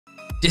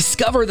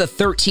Discover the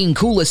 13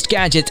 coolest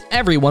gadgets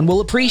everyone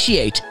will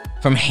appreciate.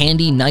 From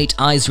handy Nite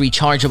Eyes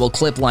rechargeable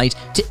clip light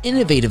to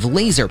innovative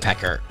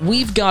LaserPecker,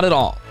 we've got it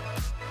all.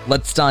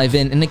 Let's dive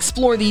in and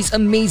explore these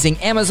amazing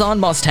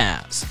Amazon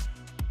must-haves.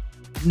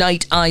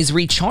 Nite Eyes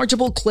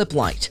rechargeable clip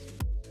light.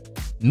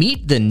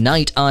 Meet the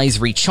Nite Eyes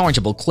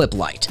rechargeable clip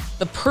light,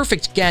 the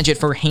perfect gadget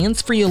for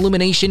hands-free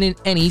illumination in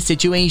any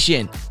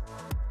situation.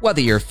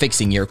 Whether you're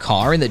fixing your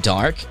car in the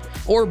dark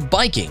or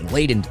biking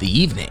late into the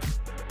evening,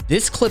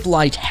 this clip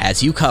light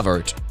has you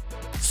covered.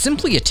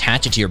 Simply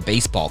attach it to your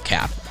baseball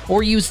cap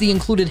or use the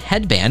included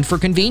headband for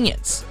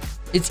convenience.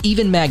 It's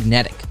even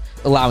magnetic,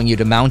 allowing you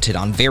to mount it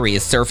on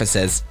various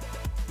surfaces.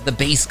 The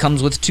base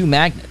comes with 2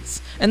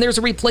 magnets, and there's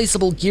a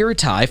replaceable gear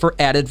tie for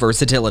added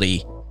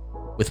versatility.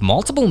 With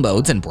multiple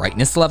modes and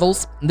brightness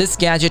levels, this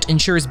gadget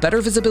ensures better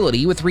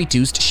visibility with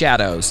reduced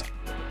shadows.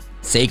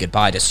 Say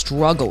goodbye to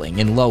struggling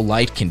in low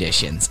light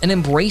conditions and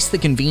embrace the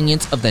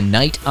convenience of the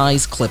Nite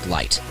Eyes clip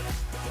light.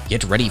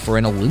 Get ready for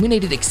an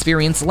illuminated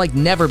experience like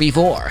never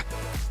before.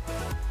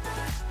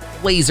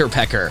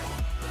 LaserPecker.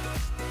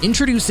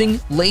 Introducing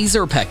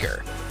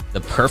LaserPecker,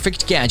 the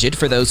perfect gadget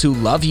for those who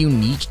love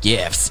unique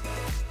gifts.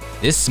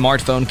 This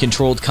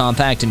smartphone-controlled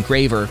compact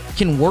engraver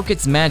can work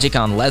its magic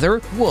on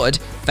leather, wood,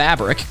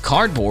 fabric,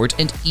 cardboard,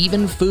 and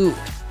even food.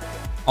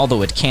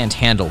 Although it can't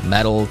handle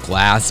metal,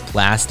 glass,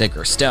 plastic,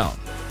 or stone,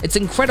 it's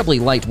incredibly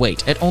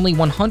lightweight at only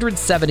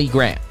 170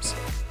 grams.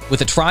 With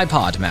a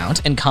tripod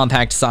mount and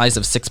compact size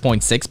of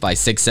 6.6 by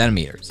 6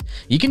 centimeters,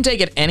 you can take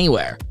it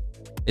anywhere.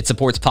 It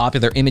supports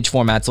popular image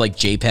formats like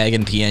JPEG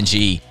and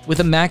PNG,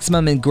 with a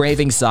maximum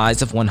engraving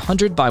size of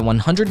 100 by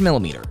 100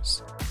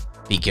 millimeters.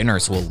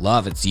 Beginners will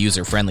love its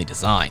user-friendly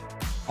design,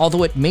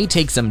 although it may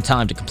take some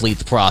time to complete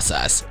the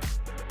process.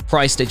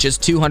 Priced at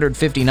just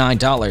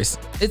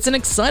 $259, it's an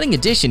exciting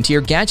addition to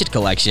your gadget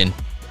collection.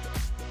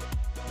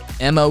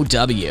 MOW,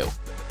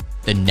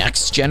 the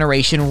next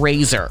generation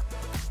razor.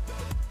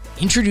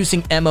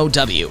 Introducing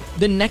MOW,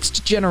 the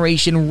next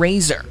generation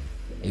razor,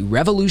 a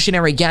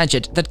revolutionary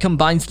gadget that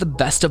combines the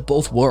best of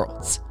both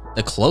worlds,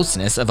 the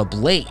closeness of a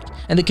blade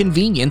and the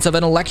convenience of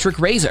an electric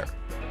razor.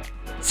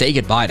 Say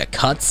goodbye to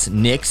cuts,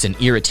 nicks, and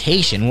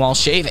irritation while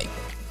shaving.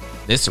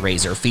 This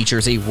razor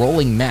features a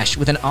rolling mesh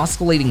with an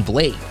oscillating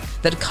blade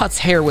that cuts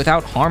hair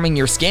without harming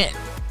your skin.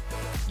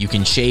 You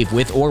can shave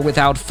with or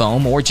without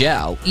foam or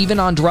gel, even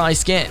on dry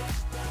skin.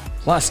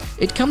 Plus,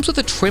 it comes with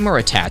a trimmer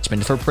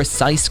attachment for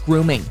precise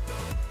grooming.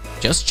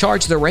 Just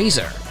charge the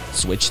razor,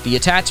 switch the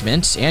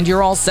attachment, and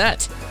you're all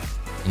set.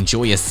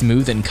 Enjoy a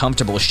smooth and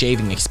comfortable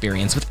shaving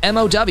experience with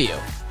MOW,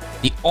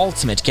 the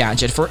ultimate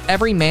gadget for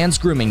every man's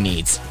grooming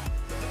needs.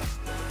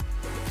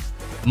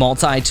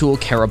 Multi-tool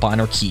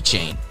Carabiner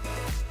Keychain.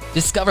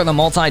 Discover the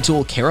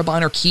multi-tool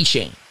Carabiner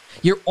Keychain,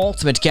 your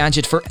ultimate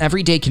gadget for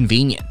everyday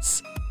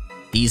convenience.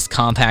 These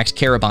compact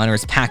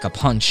carabiners pack a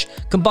punch,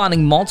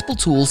 combining multiple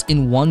tools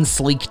in one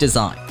sleek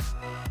design.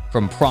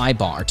 From pry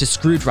bar to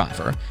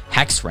screwdriver,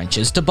 hex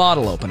wrenches to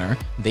bottle opener,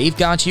 they've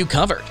got you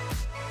covered.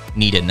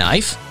 Need a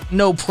knife?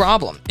 No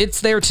problem,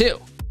 it's there too.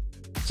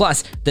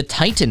 Plus, the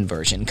Titan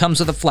version comes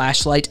with a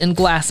flashlight and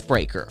glass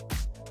breaker.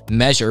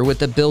 Measure with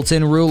the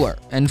built-in ruler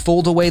and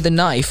fold away the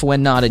knife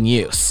when not in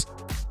use.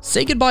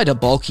 Say goodbye to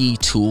bulky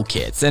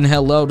toolkits and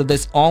hello to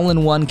this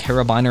all-in-one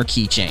Carabiner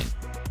keychain.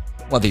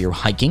 Whether you're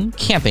hiking,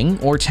 camping,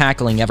 or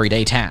tackling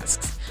everyday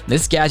tasks,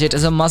 this gadget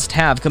is a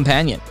must-have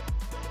companion.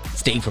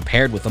 Stay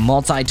prepared with the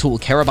multi-tool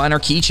Carabiner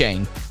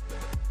keychain.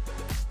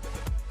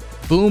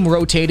 Boom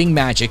Rotating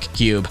Magic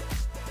Cube.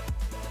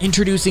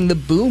 Introducing the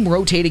Boom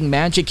Rotating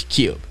Magic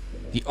Cube,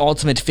 the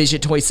ultimate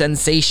fidget toy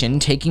sensation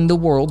taking the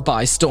world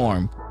by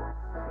storm.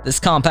 This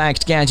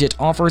compact gadget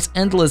offers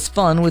endless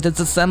fun with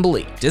its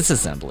assembly,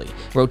 disassembly,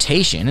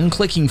 rotation, and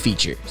clicking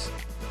features.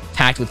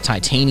 Packed with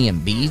titanium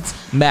beads,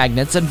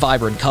 magnets, and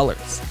vibrant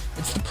colors,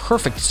 it's the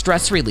perfect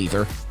stress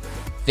reliever.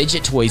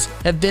 Fidget toys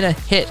have been a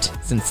hit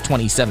since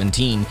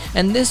 2017,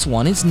 and this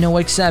one is no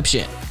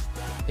exception.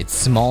 Its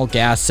small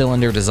gas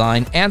cylinder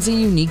design adds a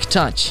unique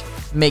touch,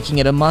 making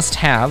it a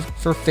must-have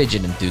for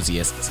fidget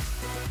enthusiasts.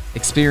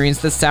 Experience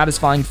the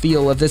satisfying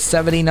feel of this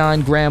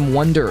 79-gram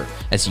wonder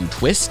as you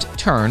twist,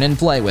 turn, and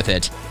play with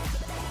it.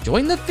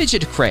 Join the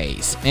fidget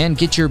craze and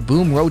get your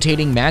Boom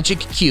Rotating Magic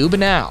Cube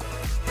now.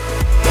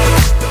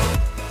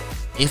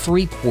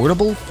 Ifory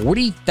Portable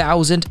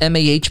 40,000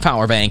 mAh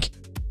Power Bank.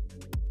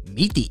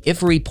 Meet the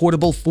Ifory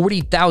Portable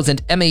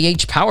 40,000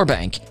 mAh Power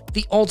Bank,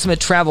 the ultimate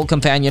travel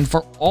companion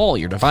for all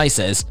your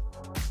devices.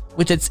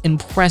 With its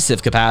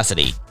impressive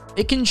capacity,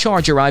 it can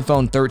charge your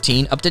iPhone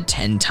 13 up to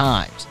 10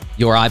 times,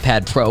 your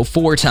iPad Pro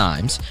 4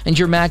 times, and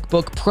your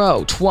MacBook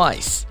Pro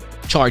twice.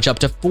 Charge up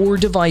to 4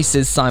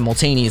 devices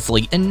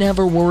simultaneously and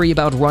never worry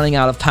about running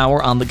out of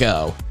power on the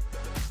go.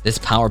 This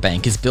power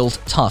bank is built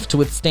tough to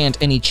withstand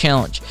any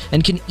challenge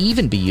and can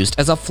even be used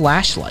as a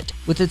flashlight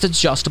with its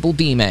adjustable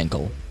beam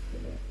angle.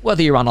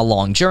 Whether you're on a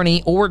long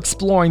journey or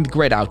exploring the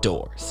great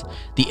outdoors,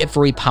 the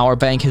Ifory Power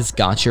Bank has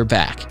got your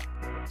back.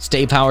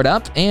 Stay powered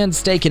up and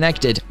stay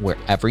connected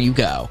wherever you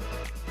go.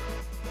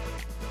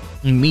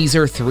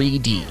 Meazor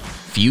 3D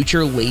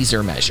Future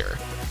Laser Measure.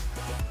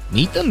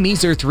 Meet the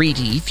Meazor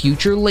 3D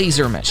Future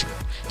Laser Measure,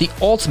 the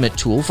ultimate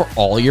tool for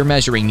all your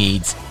measuring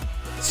needs.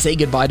 Say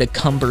goodbye to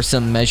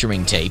cumbersome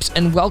measuring tapes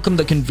and welcome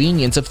the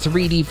convenience of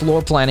 3D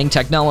floor planning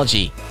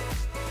technology.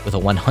 With a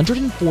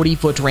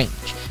 140-foot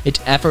range,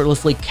 it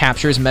effortlessly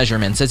captures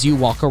measurements as you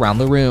walk around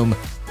the room.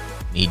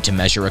 Need to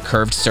measure a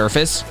curved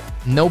surface?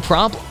 No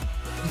problem.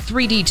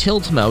 3D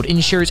tilt mode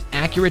ensures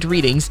accurate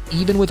readings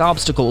even with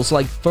obstacles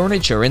like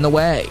furniture in the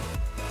way.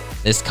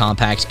 This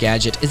compact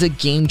gadget is a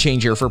game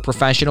changer for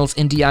professionals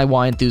and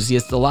DIY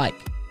enthusiasts alike.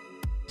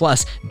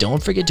 Plus,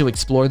 don't forget to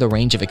explore the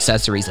range of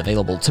accessories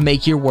available to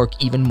make your work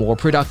even more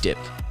productive.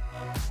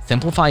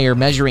 Simplify your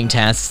measuring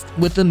tasks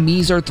with the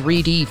Meazor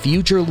 3D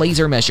Future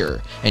Laser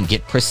Measure and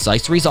get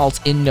precise results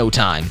in no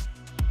time.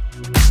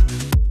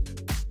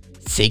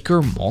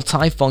 Saker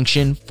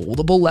Multifunction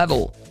Foldable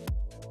Level.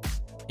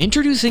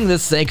 Introducing the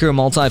Saker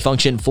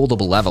Multifunction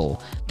Foldable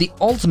Level, the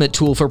ultimate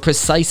tool for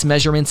precise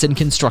measurements in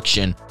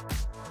construction.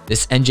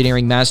 This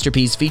engineering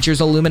masterpiece features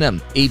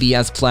aluminum,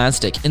 ABS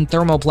plastic, and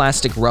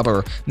thermoplastic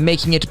rubber,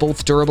 making it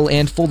both durable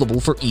and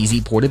foldable for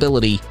easy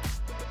portability.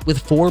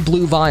 With 4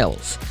 blue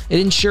vials, it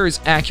ensures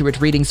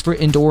accurate readings for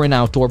indoor and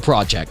outdoor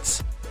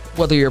projects.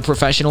 Whether you're a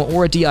professional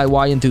or a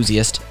DIY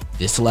enthusiast,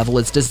 this level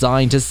is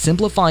designed to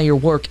simplify your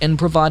work and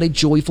provide a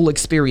joyful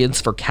experience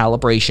for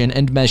calibration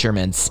and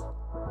measurements.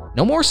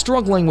 No more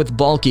struggling with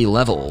bulky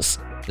levels.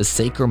 The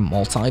Saker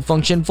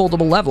Multifunction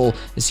Foldable Level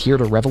is here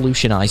to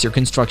revolutionize your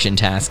construction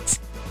tasks.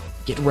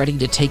 Get ready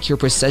to take your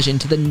precision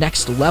to the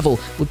next level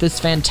with this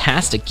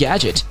fantastic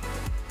gadget.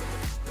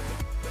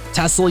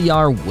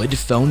 Teslyar Wood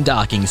Phone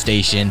Docking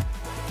Station.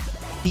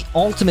 The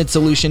ultimate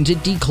solution to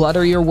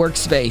declutter your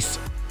workspace.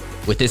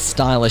 With this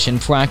stylish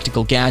and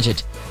practical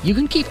gadget, you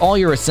can keep all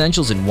your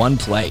essentials in one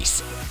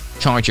place.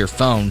 Charge your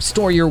phone,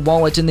 store your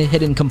wallet in the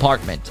hidden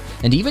compartment,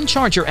 and even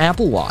charge your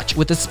Apple Watch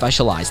with a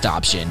specialized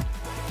option.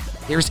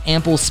 There's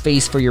ample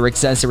space for your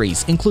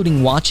accessories,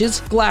 including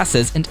watches,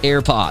 glasses, and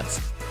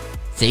AirPods.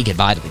 Say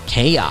goodbye to the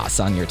chaos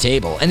on your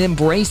table and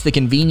embrace the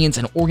convenience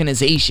and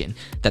organization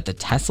that the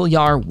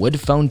Teslyar Wood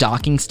Phone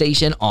Docking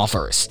Station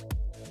offers.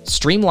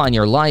 Streamline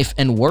your life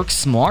and work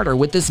smarter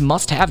with this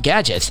must-have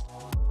gadget.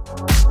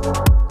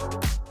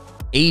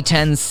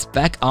 A10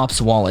 SPEC-OPS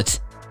Wallet.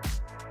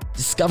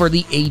 Discover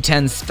the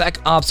A10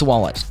 SPEC-OPS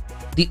Wallet,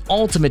 the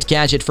ultimate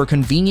gadget for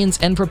convenience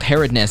and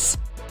preparedness.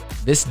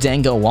 This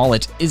Dango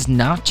wallet is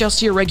not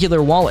just your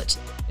regular wallet.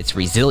 It's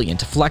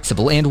resilient,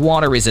 flexible, and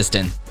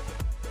water-resistant.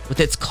 With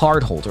its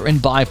card holder and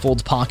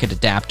bifold pocket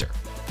adapter,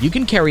 you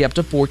can carry up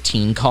to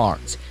 14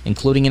 cards,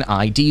 including an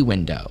ID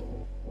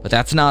window. But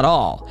that's not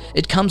all.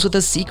 It comes with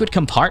a secret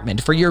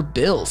compartment for your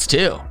bills,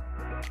 too.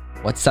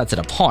 What sets it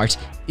apart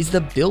is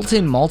the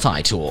built-in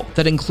multi-tool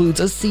that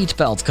includes a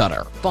seatbelt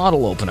cutter,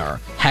 bottle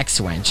opener,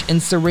 hex wrench,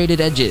 and serrated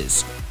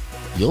edges.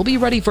 You'll be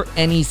ready for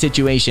any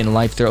situation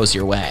life throws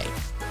your way.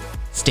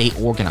 Stay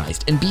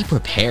organized and be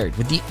prepared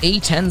with the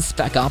A10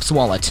 SPEC-OPS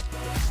Wallet.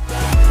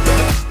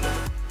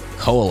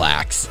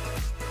 COALAX.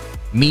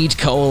 Meet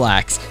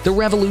COALAX, the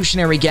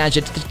revolutionary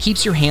gadget that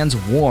keeps your hands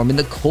warm in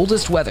the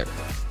coldest weather.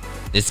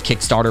 This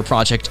Kickstarter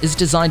project is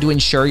designed to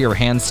ensure your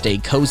hands stay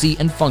cozy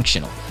and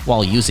functional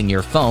while using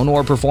your phone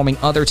or performing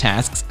other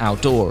tasks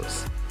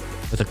outdoors.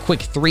 With a quick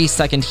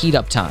 3-second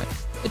heat-up time,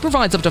 it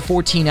provides up to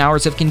 14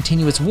 hours of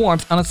continuous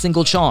warmth on a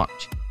single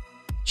charge.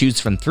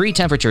 Choose from 3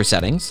 temperature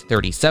settings,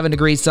 37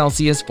 degrees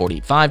Celsius,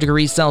 45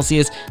 degrees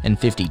Celsius, and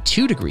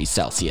 52 degrees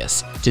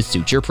Celsius, to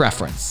suit your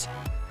preference.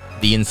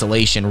 The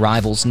insulation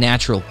rivals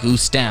natural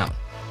goose down,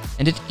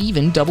 and it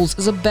even doubles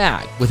as a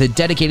bag with a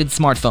dedicated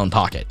smartphone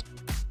pocket.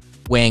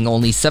 Weighing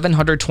only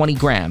 720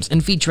 grams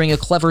and featuring a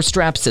clever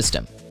strap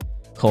system,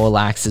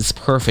 COALAX is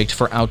perfect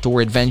for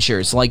outdoor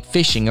adventures like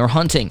fishing or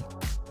hunting.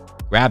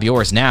 Grab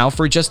yours now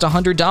for just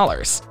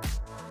 $100.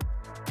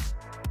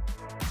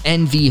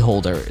 NV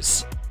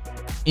Holders.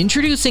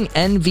 Introducing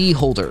NV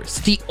Holders,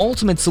 the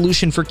ultimate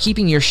solution for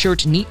keeping your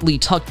shirt neatly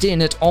tucked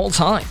in at all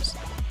times.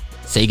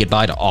 Say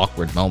goodbye to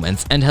awkward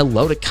moments and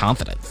hello to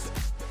confidence.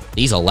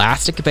 These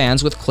elastic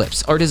bands with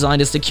clips are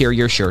designed to secure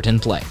your shirt in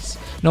place,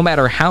 no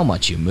matter how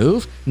much you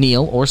move,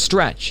 kneel, or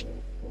stretch.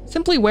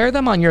 Simply wear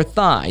them on your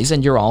thighs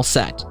and you're all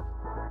set.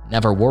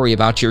 Never worry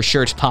about your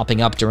shirt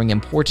popping up during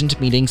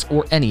important meetings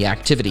or any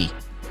activity.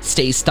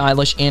 Stay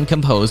stylish and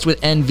composed with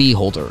NV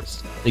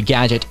Holders, the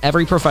gadget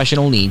every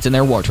professional needs in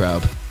their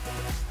wardrobe.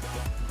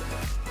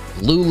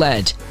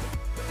 BlueLed.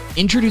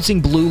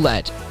 Introducing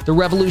BlueLed, the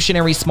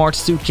revolutionary smart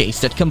suitcase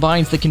that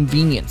combines the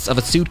convenience of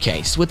a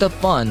suitcase with the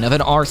fun of an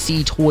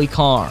RC toy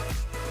car.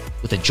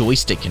 With a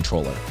joystick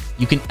controller,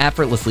 you can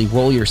effortlessly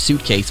roll your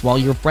suitcase while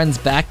your friends'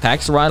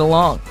 backpacks ride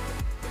along.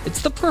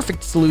 It's the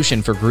perfect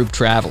solution for group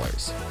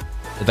travelers.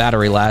 The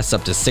battery lasts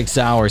up to 6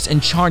 hours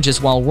and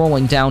charges while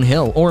rolling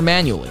downhill or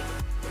manually.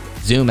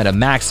 Zoom at a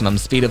maximum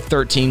speed of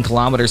 13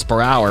 kilometers per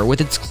hour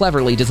with its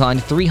cleverly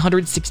designed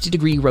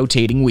 360-degree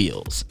rotating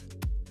wheels.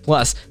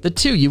 Plus, the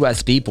 2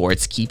 USB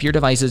ports keep your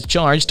devices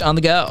charged on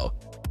the go.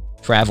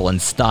 Travel in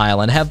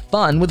style and have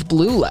fun with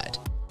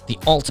BlueLed, the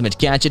ultimate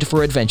gadget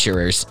for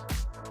adventurers.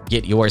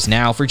 Get yours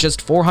now for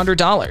just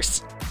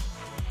 $400.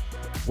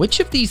 Which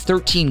of these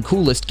 13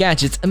 coolest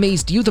gadgets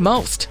amazed you the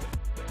most?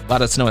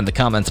 Let us know in the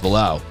comments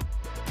below.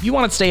 If you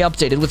want to stay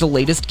updated with the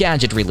latest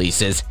gadget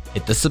releases,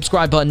 hit the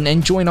subscribe button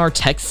and join our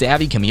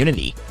tech-savvy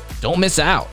community. Don't miss out!